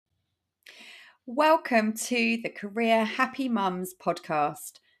Welcome to the Career Happy Mums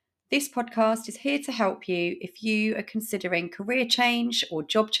podcast. This podcast is here to help you if you are considering career change or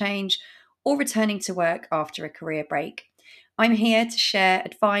job change or returning to work after a career break. I'm here to share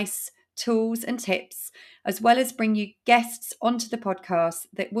advice, tools, and tips, as well as bring you guests onto the podcast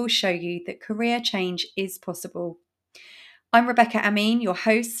that will show you that career change is possible. I'm Rebecca Amin, your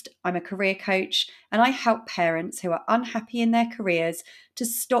host. I'm a career coach, and I help parents who are unhappy in their careers to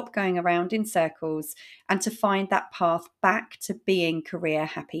stop going around in circles and to find that path back to being career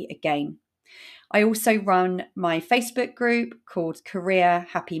happy again. I also run my Facebook group called Career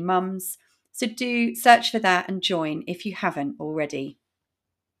Happy Mums, so do search for that and join if you haven't already.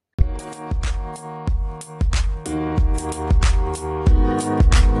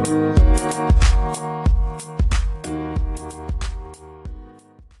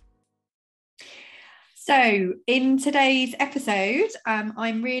 So, in today's episode,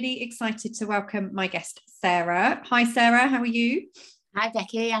 I'm really excited to welcome my guest, Sarah. Hi, Sarah. How are you? Hi,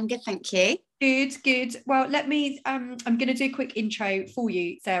 Becky. I'm good, thank you. Good. Well, I'm going to do a quick intro for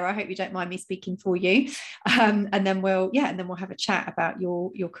you, Sarah. I hope you don't mind me speaking for you, and then we'll have a chat about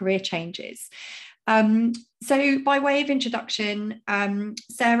your career changes. So by way of introduction,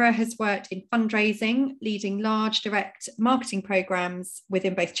 Sarah has worked in fundraising, leading large direct marketing programs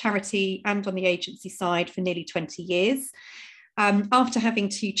within both charity and on the agency side for nearly 20 years. After having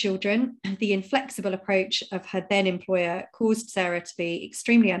 2 children, the inflexible approach of her then employer caused Sarah to be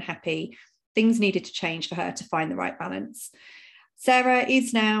extremely unhappy. Things needed to change for her to find the right balance. Sarah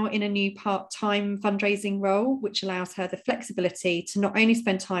is now in a new part-time fundraising role, which allows her the flexibility to not only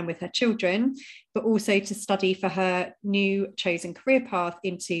spend time with her children, but also to study for her new chosen career path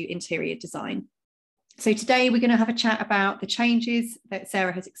into interior design. So today we're going to have a chat about the changes that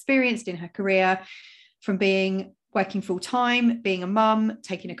Sarah has experienced in her career from working full-time, being a mum,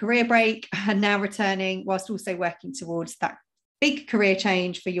 taking a career break, and now returning whilst also working towards that big career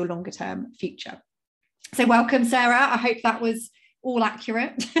change for your longer-term future. So welcome, Sarah. I hope that was all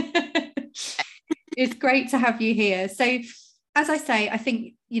accurate. It's great to have you here. So as I say, I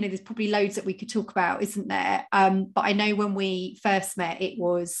think there's probably loads that we could talk about, isn't there? But I know when we first met, it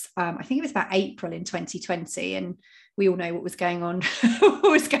was I think it was about April in 2020, and we all know what was going on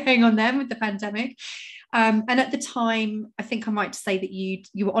then with the pandemic. And at the time, I think I'm right to say that you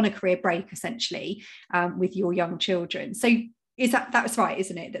were on a career break essentially with your young children. So that's right,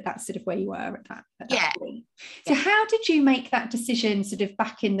 isn't it? That's sort of where you were at that point. So how did you make that decision sort of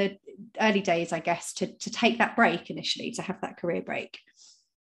back in the early days, I guess, to take that break initially, to have that career break?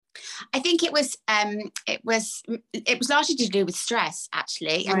 I think it was largely to do with stress,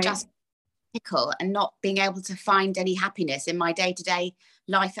 actually, and just pickle and not being able to find any happiness in my day-to-day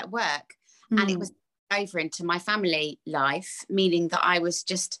life at work. And it was over into my family life, meaning that I was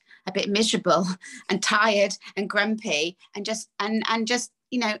just a bit miserable and tired and grumpy and just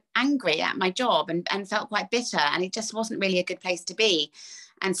angry at my job and felt quite bitter, and it just wasn't really a good place to be.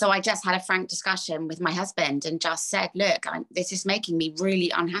 And so I just had a frank discussion with my husband and just said, look, this is making me really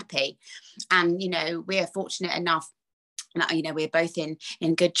unhappy. And we're fortunate enough, we're both in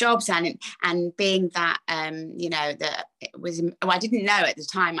good jobs, and being that that it was, I didn't know at the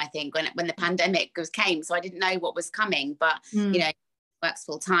time, I think, when the pandemic came, so I didn't know what was coming, but works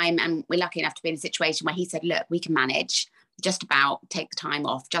full time, and we're lucky enough to be in a situation where he said, look, we can manage, just about take the time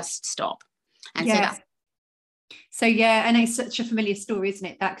off, just stop. And and it's such a familiar story, isn't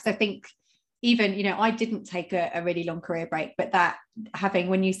it, that, because I think even I didn't take a really long career break, but that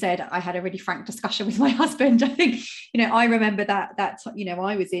when you said I had a really frank discussion with my husband, I think I remember that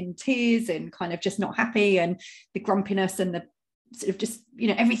I was in tears and kind of just not happy, and the grumpiness and the sort of just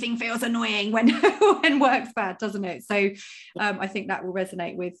everything feels annoying when when work's bad, doesn't it? So I think that will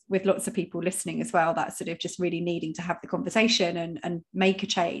resonate with lots of people listening as well, that sort of just really needing to have the conversation and make a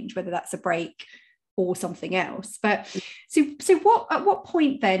change, whether that's a break or something else. But so at what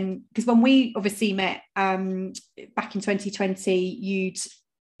point then, because when we obviously met back in 2020, you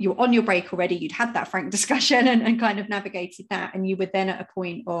were on your break already, you'd had that frank discussion and kind of navigated that, and you were then at a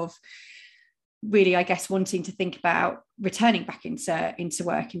point of really, I guess, wanting to think about returning back into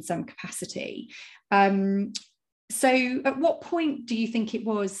work in some capacity. So at what point do you think it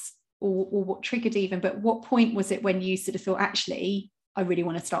was, or what triggered even, but what point was it when you sort of thought, actually, I really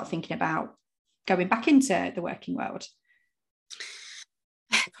want to start thinking about going back into the working world?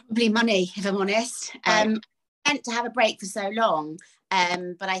 Probably money, if I'm honest. Right. I meant to have a break for so long,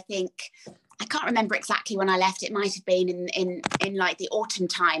 but I think I can't remember exactly when I left. It might have been in like the autumn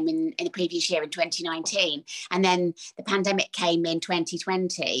time in the previous year in 2019. And then the pandemic came in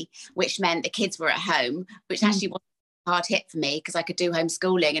 2020, which meant the kids were at home, which actually wasn't hard hit for me because I could do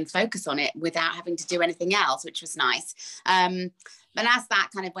homeschooling and focus on it without having to do anything else, which was nice. And as that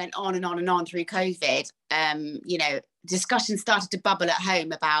kind of went on and on and on through COVID, you know, discussions started to bubble at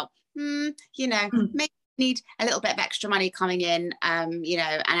home about, you know, maybe need a little bit of extra money coming in, you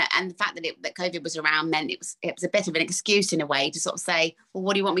know, and the fact that COVID was around meant it was a bit of an excuse in a way to sort of say, well,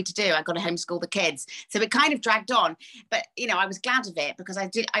 what do you want me to do? I've got to homeschool the kids. So it kind of dragged on, but you know, I was glad of it because I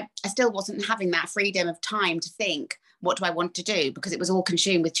still wasn't having that freedom of time to think, what do I want to do? Because it was all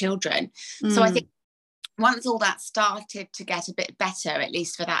consumed with children. So I think once all that started to get a bit better, at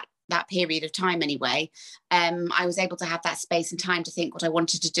least for that period of time anyway, I was able to have that space and time to think what I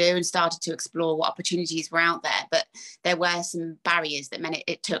wanted to do and started to explore what opportunities were out there. But there were some barriers that meant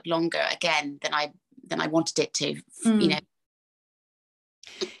it took longer again than I wanted it to, you know.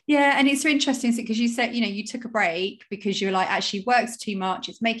 Yeah, and it's so interesting because you said, you know, you took a break because you're like, actually work's too much,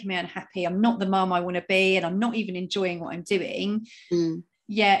 it's making me unhappy, I'm not the mum I want to be, and I'm not even enjoying what I'm doing.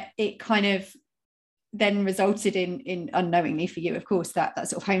 Yet it kind of then resulted in unknowingly for you, of course, that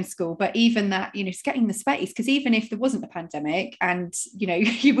sort of homeschool, but even that, you know, just getting the space, because even if there wasn't a pandemic and, you know,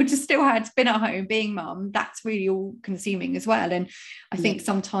 you would just still had been at home being mum, that's really all consuming as well. And I think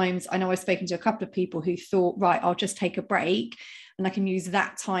sometimes, I know I've spoken to a couple of people who thought, right, I'll just take a break and I can use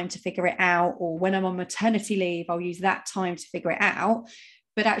that time to figure it out, or when I'm on maternity leave, I'll use that time to figure it out.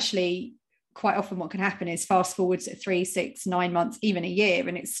 But actually, quite often what can happen is fast forwards at 3, 6, 9 months, even a year,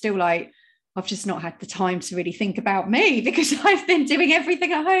 and it's still like, I've just not had the time to really think about me because I've been doing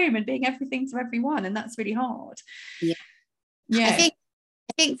everything at home and being everything to everyone, and that's really hard. Yeah. I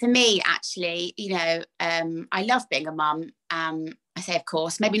think for me, actually, you know, I love being a mum. I say, of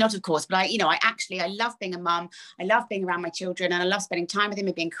course, maybe not, of course, but I love being a mum. I love being around my children, and I love spending time with them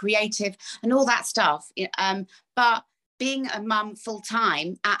and being creative and all that stuff. But being a mum full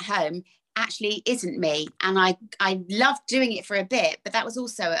time at home actually isn't me, and I loved doing it for a bit, but that was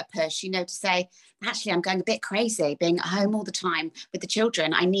also a push, you know, to say, actually, I'm going a bit crazy being at home all the time with the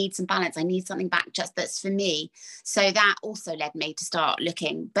children. I need some balance. I need something back just that's for me. So that also led me to start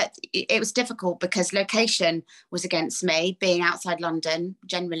looking, but it was difficult because location was against me. Being outside London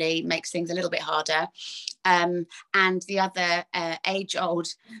generally makes things a little bit harder. And the other age-old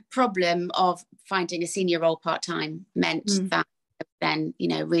problem of finding a senior role part-time meant that then, you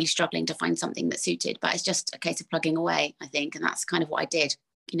know, really struggling to find something that suited. But it's just a case of plugging away, I think, and that's kind of what I did,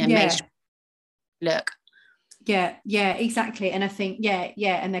 you know. Look. Yeah, exactly. And I think,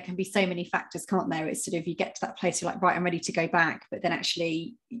 and there can be so many factors, can't there? It's sort of, you get to that place, you're like, right, I'm ready to go back, but then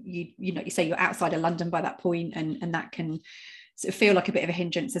actually you know, you say you're outside of London by that point, and that can sort of feel like a bit of a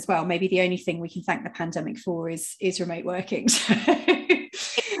hindrance as well. Maybe the only thing we can thank the pandemic for is remote working.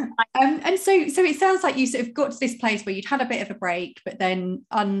 And so it sounds like you sort of got to this place where you'd had a bit of a break, but then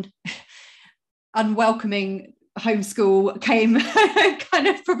unwelcoming homeschool came kind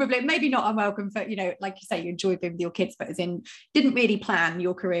of, probably maybe not unwelcome, but, you know, like you say, you enjoyed being with your kids, but as in didn't really plan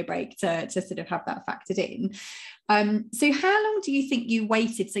your career break to sort of have that factored in. So how long do you think you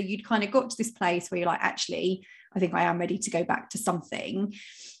waited? So you'd kind of got to this place where you're like, actually, I think I am ready to go back to something.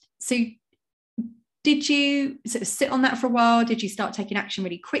 So did you sort of sit on that for a while? Did you start taking action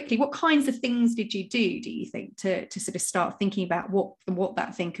really quickly? What kinds of things did you do you think, to sort of start thinking about what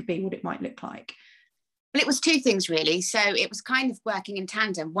that thing could be, what it might look like? Well, it was two things really. So it was kind of working in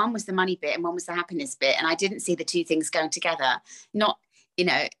tandem. One was the money bit and one was the happiness bit. And I didn't see the two things going together. Not, you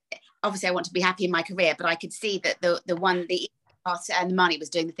know, obviously I want to be happy in my career, but I could see that the part to earn the money was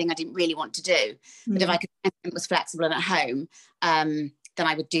doing the thing I didn't really want to do. But if I could find something that was flexible and at home, then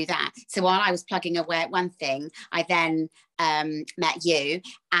I would do that. So while I was plugging away at one thing, I then met you,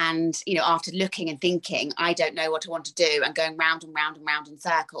 and, you know, after looking and thinking, I don't know what I want to do, and going round and round and round in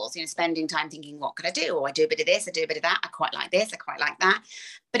circles, you know, spending time thinking, what could I do? Or I do a bit of this, I do a bit of that. I quite like this, I quite like that.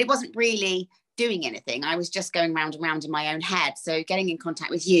 But it wasn't really doing anything. I was just going round and round in my own head. So getting in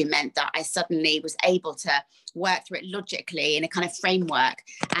contact with you meant that I suddenly was able to work through it logically in a kind of framework,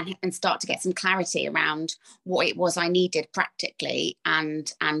 and start to get some clarity around what it was I needed practically,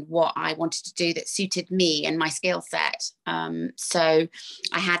 and what I wanted to do that suited me and my skill set. So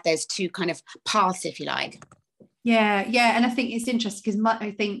I had those two kind of paths, if you like. Yeah. And I think it's interesting because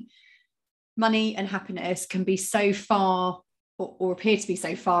I think money and happiness can be so far, or appear to be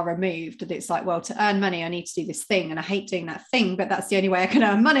so far removed, that it's like, well, to earn money I need to do this thing, and I hate doing that thing, but that's the only way I can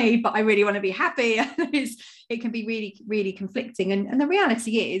earn money, but I really want to be happy. It can be really, really conflicting, and the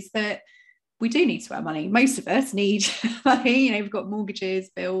reality is that we do need to earn money. Most of us need money, you know, we've got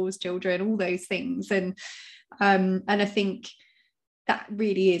mortgages, bills, children, all those things, and I think that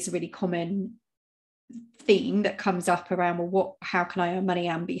really is a really common theme that comes up around, well, how can I earn money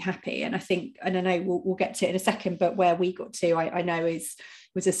and be happy? And I think, and I know we'll get to it in a second, but where we got to, I know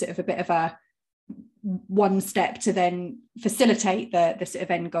was a sort of a bit of a one step to then facilitate the sort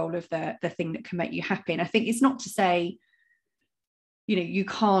of end goal of the thing that can make you happy. And I think it's not to say, you know, you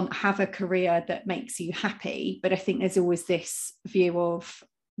can't have a career that makes you happy, but I think there's always this view of,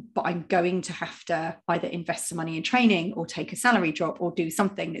 but I'm going to have to either invest some money in training or take a salary drop or do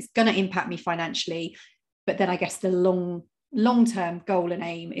something that's going to impact me financially. But then I guess the long-term goal and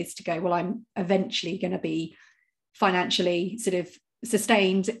aim is to go, well, I'm eventually going to be financially sort of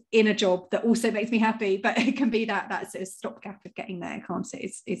sustained in a job that also makes me happy. But it can be that sort of stopgap of getting there, can't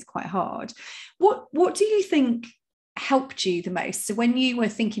it? It's quite hard. What do you think helped you the most? So when you were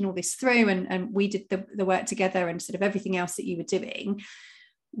thinking all this through, and we did the work together and sort of everything else that you were doing,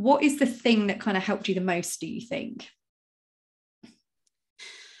 what is the thing that kind of helped you the most, do you think?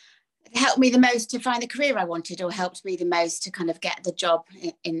 It helped me the most to find the career I wanted, or helped me the most to kind of get the job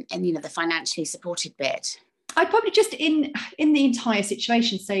in you know, the financially supported bit? I'd probably just in the entire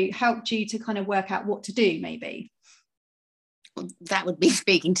situation, so helped you to kind of work out what to do, maybe. Well, that would be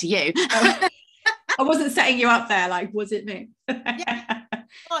speaking to you. I wasn't setting you up there, like, was it me? Yeah, it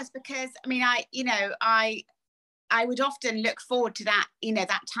was, because I mean, I would often look forward to that, you know,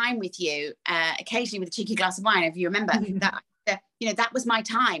 that time with you, occasionally with a cheeky glass of wine, if you remember. That, you know, that was my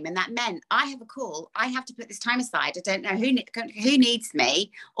time, and that meant I have a call, I have to put this time aside. I don't know who needs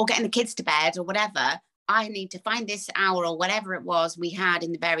me, or getting the kids to bed or whatever. I need to find this hour or whatever it was we had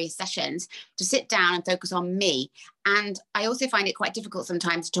in the various sessions to sit down and focus on me. And I also find it quite difficult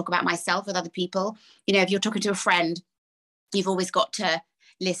sometimes to talk about myself with other people. You know, if you're talking to a friend, you've always got to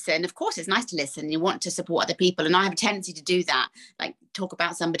listen. Of course, it's nice to listen. You want to support other people. And I have a tendency to do that, like talk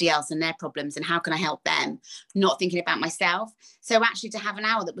about somebody else and their problems and how can I help them, not thinking about myself. So actually to have an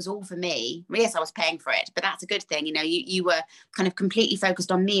hour that was all for me, yes, I was paying for it, but that's a good thing. You know, you were kind of completely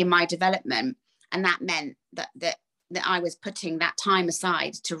focused on me and my development. And that meant that I was putting that time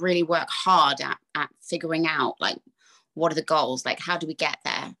aside to really work hard at figuring out, like, what are the goals? Like, how do we get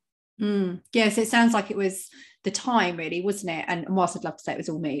there? Yes, it sounds like it was the time, really, wasn't it? And whilst I'd love to say it was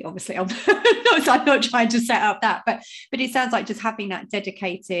all me, obviously I'm not trying to set up that, but it sounds like just having that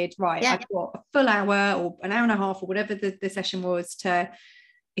dedicated, right, yeah. I've got a full hour or an hour and a half or whatever the session was, to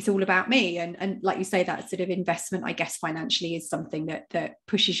it's all about me. And like you say, that sort of investment, I guess, financially is something that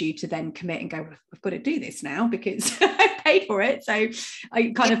pushes you to then commit and go, well, I've got to do this now because I paid for it. So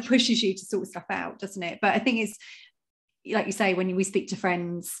it kind of pushes you to sort stuff out, doesn't it? But I think it's, like you say, when we speak to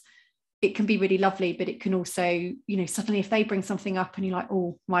friends, it can be really lovely, but it can also, you know, suddenly if they bring something up and you're like,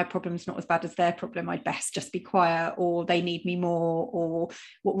 oh, my problem's not as bad as their problem, I'd best just be quiet, or they need me more, or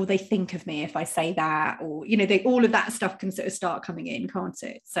what will they think of me if I say that, or, you know, all of that stuff can sort of start coming in, can't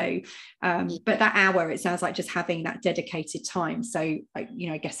it? So, but that hour, it sounds like just having that dedicated time. So, you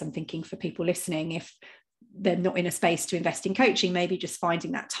know, I guess I'm thinking for people listening, if they're not in a space to invest in coaching, maybe just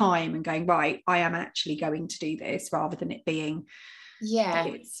finding that time and going, right, I am actually going to do this, rather than it being,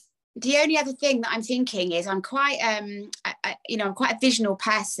 The only other thing that I'm thinking is I'm quite, I'm quite a visional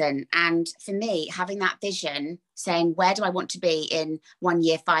person. And for me, having that vision, saying, where do I want to be in 1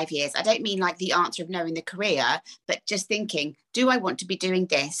 year, 5 years? I don't mean like the answer of knowing the career, but just thinking, do I want to be doing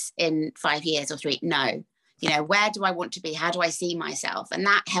this in 5 years or 3? No. You know, where do I want to be? How do I see myself? And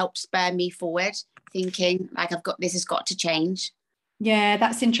that helps spur me forward, thinking like this has got to change. Yeah,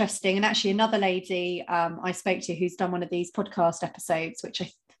 that's interesting. And actually another lady I spoke to who's done one of these podcast episodes, which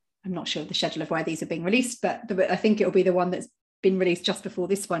I'm not sure of the schedule of where these are being released, but I think it'll be the one that's been released just before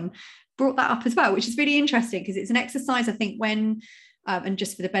this one, brought that up as well, which is really interesting, because it's an exercise, I think, when, and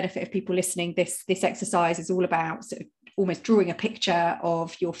just for the benefit of people listening, this exercise is all about sort of almost drawing a picture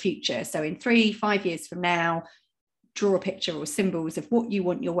of your future. So in 3-5 years from now, draw a picture or symbols of what you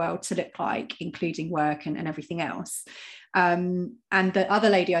want your world to look like, including work and everything else. And the other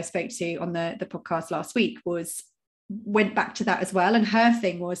lady I spoke to on the podcast last week went back to that as well, and her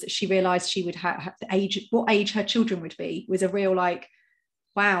thing was that she realized she would have what age her children would be, was a real like,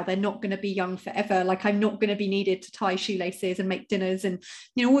 wow, they're not going to be young forever, like I'm not going to be needed to tie shoelaces and make dinners and,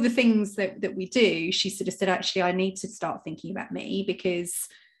 you know, all the things that we do. She sort of said, actually, I need to start thinking about me, because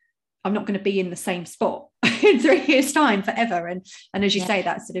I'm not going to be in the same spot in 3 years time forever. And as you say,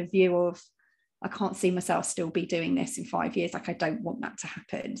 that sort of view of, I can't see myself still be doing this in 5 years. Like, I don't want that to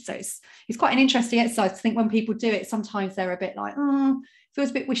happen. So it's quite an interesting exercise. I think when people do it, sometimes they're a bit like, feels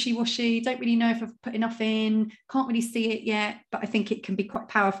a bit wishy-washy, don't really know if I've put enough in, can't really see it yet. But I think it can be quite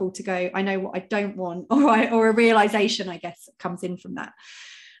powerful to go, I know what I don't want, or a realization, I guess, comes in from that.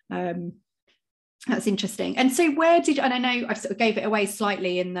 That's interesting. And so where did, and I know I sort of gave it away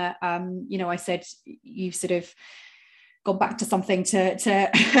slightly in that, you know, I said you've sort of gone back to something to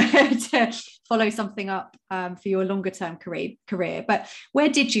to follow something up for your longer term career. But where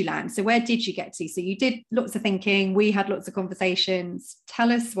did you land? So where did you get to? So you did lots of thinking. We had lots of conversations.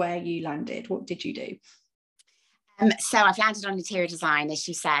 Tell us where you landed. What did you do? So I've landed on interior design, as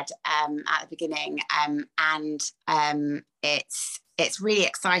you said at the beginning, and it's really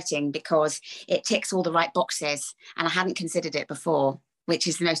exciting because it ticks all the right boxes, and I hadn't considered it before, which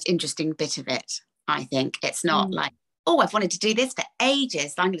is the most interesting bit of it. I think it's not like, oh, I've wanted to do this for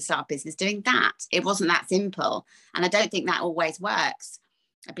ages, so I'm going to start a business doing that. It wasn't that simple, and I don't think that always works.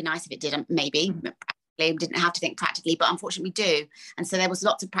 It'd be nice if it did, maybe. We didn't have to think practically, but unfortunately we do. And so there was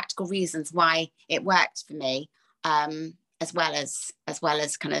lots of practical reasons why it worked for me. As well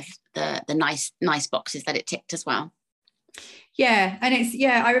as kind of the nice boxes that it ticked as well. Yeah, and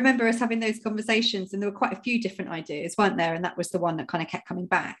I remember us having those conversations, and there were quite a few different ideas, weren't there? And that was the one that kind of kept coming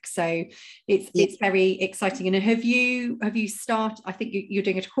back. So it's very exciting. And have you started? I think you're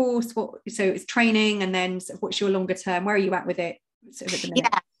doing a course. So it's training, and then sort of what's your longer term? Where are you at with it? Sort of at the minute?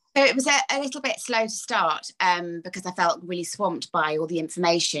 Yeah. So it was a little bit slow to start because I felt really swamped by all the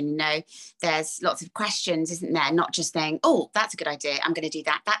information. You know, there's lots of questions, isn't there? Not just saying, oh, that's a good idea, I'm going to do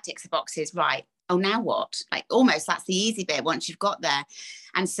that. That ticks the boxes, right? Oh, now what? Like almost that's the easy bit once you've got there.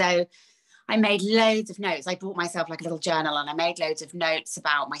 And so I made loads of notes. I bought myself like a little journal, and I made loads of notes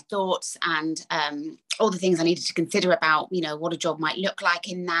about my thoughts and all the things I needed to consider about, you know, what a job might look like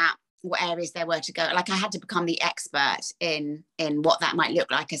in that, what areas there were to go. Like I had to become the expert in what that might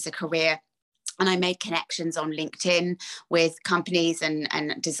look like as a career. And I made connections on LinkedIn with companies and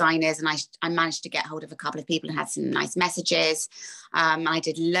designers, and I managed to get hold of a couple of people and had some nice messages. I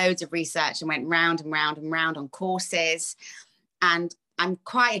did loads of research and went round and round and round on courses. And I'm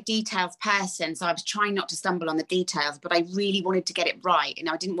quite a details person, so I was trying not to stumble on the details, but I really wanted to get it right. You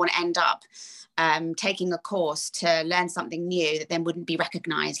know, I didn't want to end up taking a course to learn something new that then wouldn't be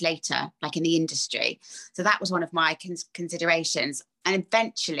recognized later, like in the industry. So that was one of my considerations, and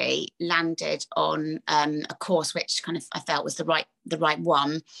eventually landed on a course which kind of I felt was the right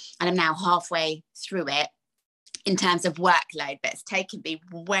one. And I'm now halfway through it in terms of workload, but it's taken me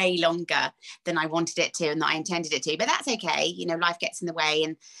way longer than I wanted it to and that I intended it to. But that's okay. You know, life gets in the way,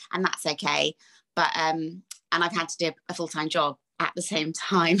 and that's okay. But and I've had to do a full-time job at the same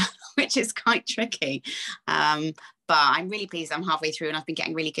time, which is quite tricky. But I'm really pleased I'm halfway through, and I've been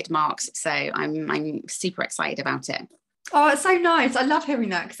getting really good marks. So I'm super excited about it. Oh, it's so nice. I love hearing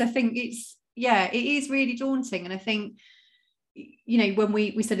that, because I think it is really daunting. And I think, you know, when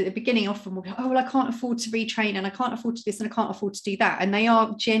we said at the beginning, often we'll go, oh, well, I can't afford to retrain, and I can't afford to this, and I can't afford to do that. And they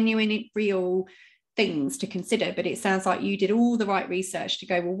are genuine, real things to consider. But it sounds like you did all the right research to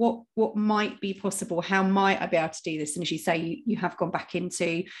go, well, what might be possible? How might I be able to do this? And as you say, you have gone back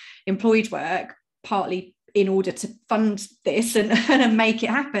into employed work, partly in order to fund this and make it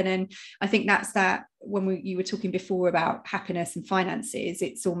happen. And I think that's that, when you were talking before about happiness and finances,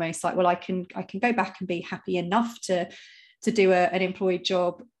 it's almost like, well, I can go back and be happy enough to do an employed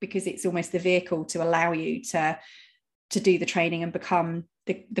job, because it's almost the vehicle to allow you to do the training and become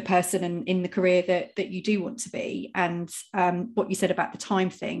the person in the career that you do want to be. And what you said about the time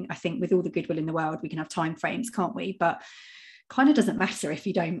thing, I think with all the goodwill in the world, we can have time frames, can't we? But kind of doesn't matter if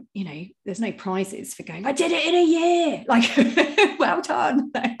you don't, you know, there's no prizes for going, I did it in a year, like well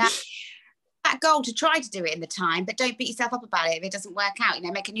done. That goal to try to do it in the time, but don't beat yourself up about it if it doesn't work out. You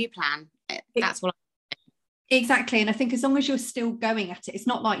know, make a new plan. That's what Exactly. And I think as long as you're still going at it, it's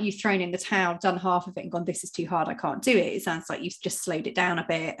not like you've thrown in the towel, done half of it and gone, this is too hard, I can't do it. It sounds like you've just slowed it down a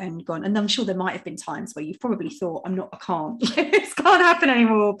bit and gone, and I'm sure there might have been times where you've probably thought, I can't, this can't happen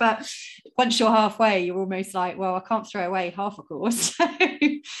anymore. But once you're halfway, you're almost like, well, I can't throw away half a course.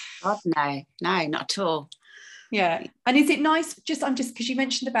 God, no, not at all. Yeah. And is it nice, I'm just because you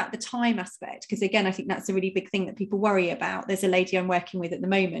mentioned about the time aspect, because again, I think that's a really big thing that people worry about. There's a lady I'm working with at the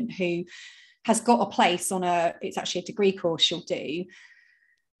moment who has got a place on it's actually a degree course she'll do,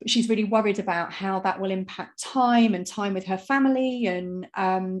 but she's really worried about how that will impact time with her family. And,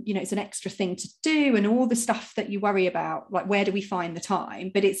 you know, it's an extra thing to do and all the stuff that you worry about, like, where do we find the time?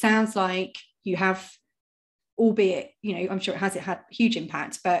 But it sounds like you have, albeit, you know, I'm sure it had huge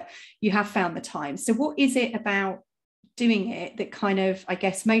impact, but you have found the time. So what is it about doing it that kind of, I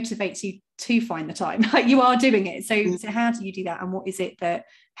guess, motivates you to find the time? Like, you are doing it. So how do you do that? And what is it that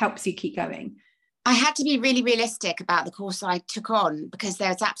helps you keep going? I had to be really realistic about the course I took on, because there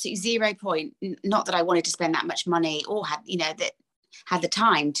was absolutely 0 point, not that I wanted to spend that much money or had, you know, that had the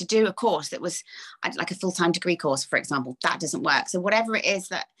time to do a course that was like a full-time degree course, for example. That doesn't work. So whatever it is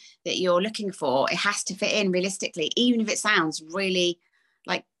that you're looking for, it has to fit in realistically, even if it sounds really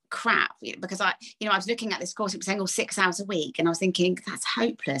like crap. Because I was looking at this course, it was saying 6 hours a week, and I was thinking, that's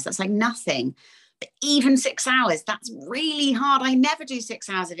hopeless, that's like nothing. But even 6 hours, that's really hard. I never do 6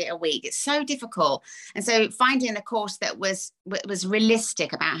 hours of it a week. It's so difficult. And so finding a course that was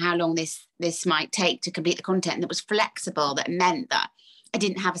realistic about how long this might take to complete the content, and that was flexible, that meant that I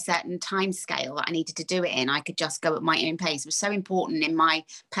didn't have a certain time scale that I needed to do it in. I could just go at my own pace. It was so important in my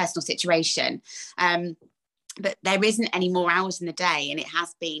personal situation. But there isn't any more hours in the day, and it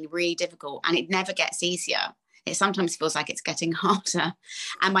has been really difficult, and it never gets easier. It sometimes feels like it's getting harder.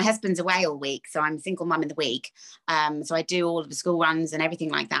 And my husband's away all week, so I'm a single mum in the week. So I do all of the school runs and everything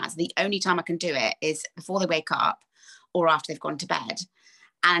like that. So the only time I can do it is before they wake up or after they've gone to bed.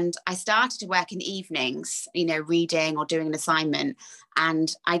 And I started to work in the evenings, reading or doing an assignment.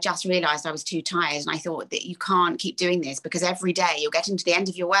 And I just realised I was too tired. And I thought that you can't keep doing this, because every day you're getting to the end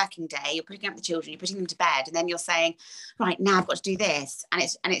of your working day, you're picking up the children, you're putting them to bed, and then you're saying, right, now I've got to do this. And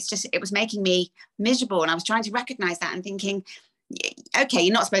it was making me miserable. And I was trying to recognise that and thinking, okay,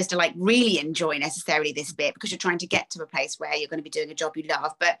 you're not supposed to like really enjoy necessarily this bit, because you're trying to get to a place where you're going to be doing a job you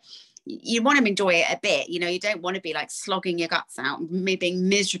love, but you want to enjoy it a bit. You don't want to be like slogging your guts out, being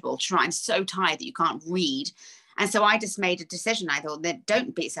miserable, trying so tired that you can't read. And so I just made a decision. I thought, that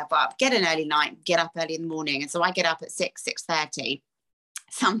don't beat yourself up, get an early night, get up early in the morning. And so I get up at 6:30.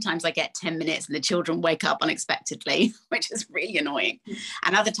 Sometimes I get 10 minutes and the children wake up unexpectedly, which is really annoying.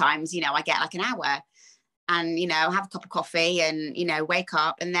 And other times, I get like an hour, and have a cup of coffee and wake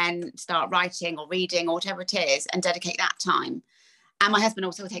up and then start writing or reading or whatever it is, and dedicate that time. And my husband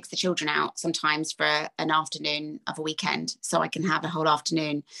also takes the children out sometimes for an afternoon of a weekend, so I can have a whole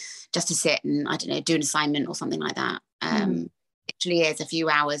afternoon just to sit and, I don't know, do an assignment or something like that. It literally is a few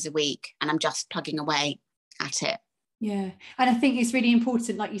hours a week, and I'm just plugging away at it. Yeah. And I think it's really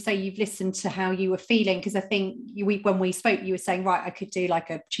important, like you say, you've listened to how you were feeling, because I think when we spoke, you were saying, right, I could do like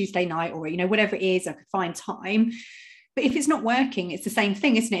a Tuesday night, or, whatever it is, I could find time. But if it's not working, it's the same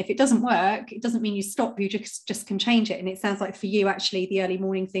thing, isn't it? If it doesn't work, it doesn't mean you stop, you just can change it. And it sounds like for you, actually, the early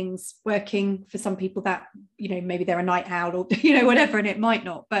morning thing's working. For some people that, maybe they're a night owl or, whatever, and it might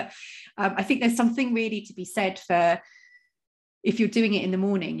not. But I think there's something really to be said for, if you're doing it in the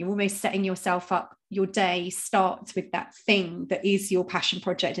morning, you're almost setting yourself up. Your day starts with that thing that is your passion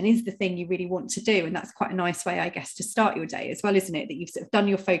project and is the thing you really want to do. And that's quite a nice way, I guess, to start your day as well, isn't it? That you've sort of done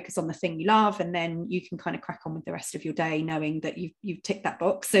your focus on the thing you love, and then you can kind of crack on with the rest of your day, knowing that you've ticked that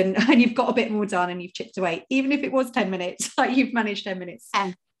box and you've got a bit more done, and you've chipped away, even if it was 10 minutes, like you've managed 10 minutes.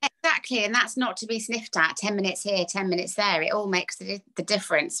 Exactly. And that's not to be sniffed at. 10 minutes here, 10 minutes there. It all makes the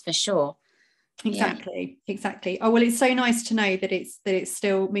difference, for sure. Exactly. Oh, well, it's so nice to know that it's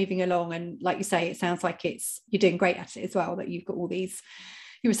still moving along, and like you say, it sounds like you're doing great at it as well, that you've got all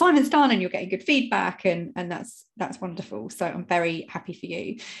your assignments done and you're getting good feedback, and that's wonderful. So I'm very happy for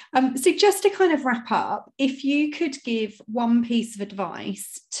you. So just to kind of wrap up, if you could give one piece of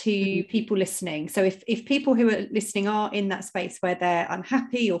advice to people listening, so if people who are listening are in that space where they're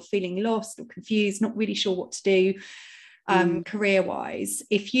unhappy or feeling lost or confused, not really sure what to do, career-wise,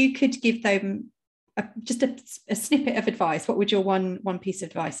 if you could give them just a snippet of advice, what would your one piece of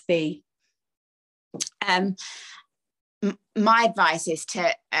advice be? My advice is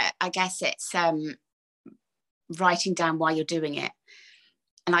to, I guess it's writing down why you're doing it.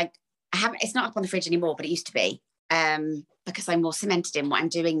 And it's not up on the fridge anymore, but it used to be, because I'm more cemented in what I'm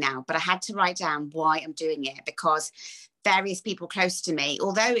doing now. But I had to write down why I'm doing it, because various people close to me,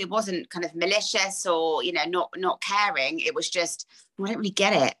 although it wasn't kind of malicious or, not caring, it was just, I don't really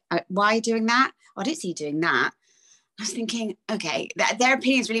get it. Why are you doing that? I don't see you doing that. I was thinking, okay, their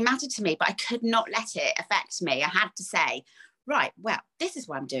opinions really mattered to me, but I could not let it affect me. I had to say, right, well, this is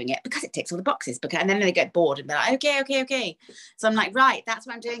why I'm doing it, because it ticks all the boxes. And then they get bored and they're like, okay. So I'm like, right, that's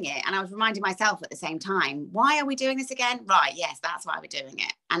why I'm doing it. And I was reminding myself at the same time, why are we doing this again? Right, yes, that's why we're doing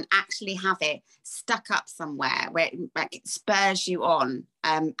it. And actually have it stuck up somewhere where it spurs you on.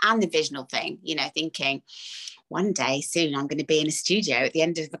 And the visional thing, thinking, one day soon I'm going to be in a studio at the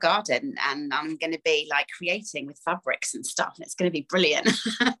end of the garden, and I'm going to be like creating with fabrics and stuff, and it's going to be brilliant.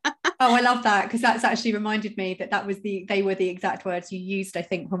 Oh, I love that, because that's actually reminded me that they were the exact words you used, I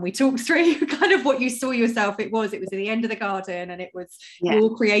think, when we talked through kind of what you saw yourself. It was at the end of the garden, and it was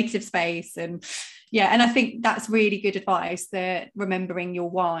your creative space. And I think that's really good advice, that remembering your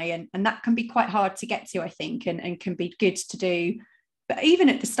why, and that can be quite hard to get to, I think, and can be good to do but even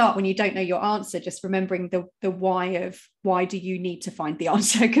at the start, when you don't know your answer, just remembering the why do you need to find the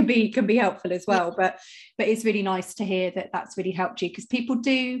answer can be helpful as well. But it's really nice to hear that that's really helped you, because people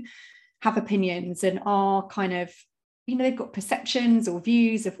do have opinions and are kind of, they've got perceptions or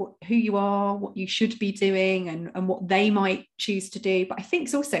views of who you are, what you should be doing, and what they might choose to do. But I think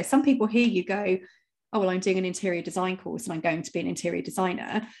it's also, some people hear you go, oh, well, I'm doing an interior design course and I'm going to be an interior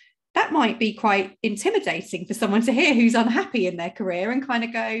designer. That might be quite intimidating for someone to hear who's unhappy in their career, and kind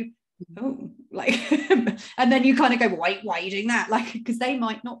of go, oh, like, and then you kind of go, why are you doing that? Like, because they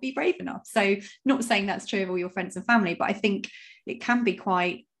might not be brave enough. So not saying that's true of all your friends and family, but I think it can be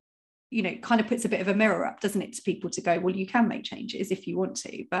quite, kind of puts a bit of a mirror up, doesn't it, to people to go, well, you can make changes if you want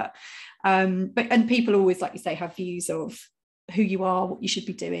to. But and people always, like you say, have views of who you are, what you should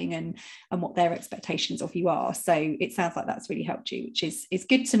be doing, and what their expectations of you are. So it sounds like that's really helped you, which is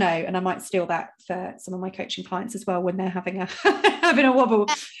good to know. And I might steal that for some of my coaching clients as well when they're having a wobble.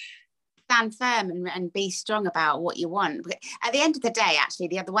 Stand firm and be strong about what you want. At the end of the day, actually,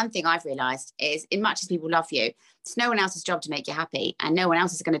 the one thing I've realised is, in much as people love you, it's no one else's job to make you happy, and no one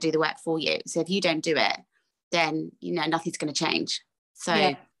else is going to do the work for you. So if you don't do it, then nothing's going to change. So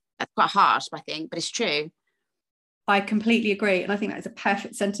that's quite harsh, I think, but it's true. I completely agree. And I think that is a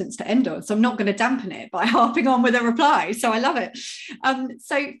perfect sentence to end on. So I'm not going to dampen it by harping on with a reply. So I love it.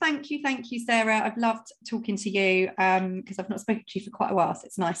 So thank you, Sarah. I've loved talking to you, because I've not spoken to you for quite a while. So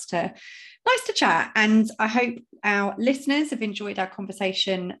it's nice to chat. And I hope our listeners have enjoyed our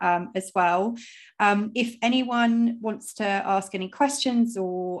conversation as well. If anyone wants to ask any questions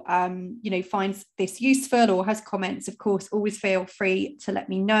or, finds this useful or has comments, of course, always feel free to let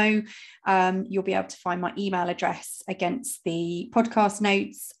me know. You'll be able to find my email address against the podcast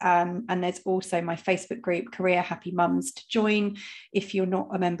notes. And there's also my Facebook group, Career Happy Mums, to join. If you're not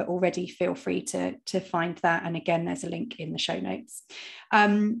a member already, feel free to find that. And again, there's a link in the show notes.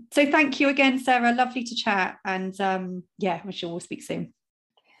 So thank you again, Sarah. Lovely to chat. And I'm sure we'll speak soon.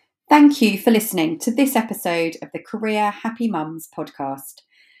 Thank you for listening to this episode of the Career Happy Mums podcast.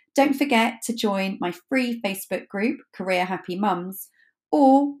 Don't forget to join my free Facebook group, Career Happy Mums,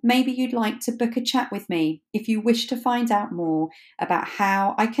 or maybe you'd like to book a chat with me if you wish to find out more about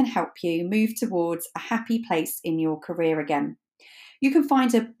how I can help you move towards a happy place in your career again. You can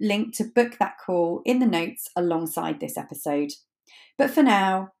find a link to book that call in the notes alongside this episode. But for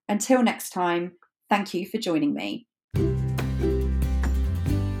now, until next time, thank you for joining me.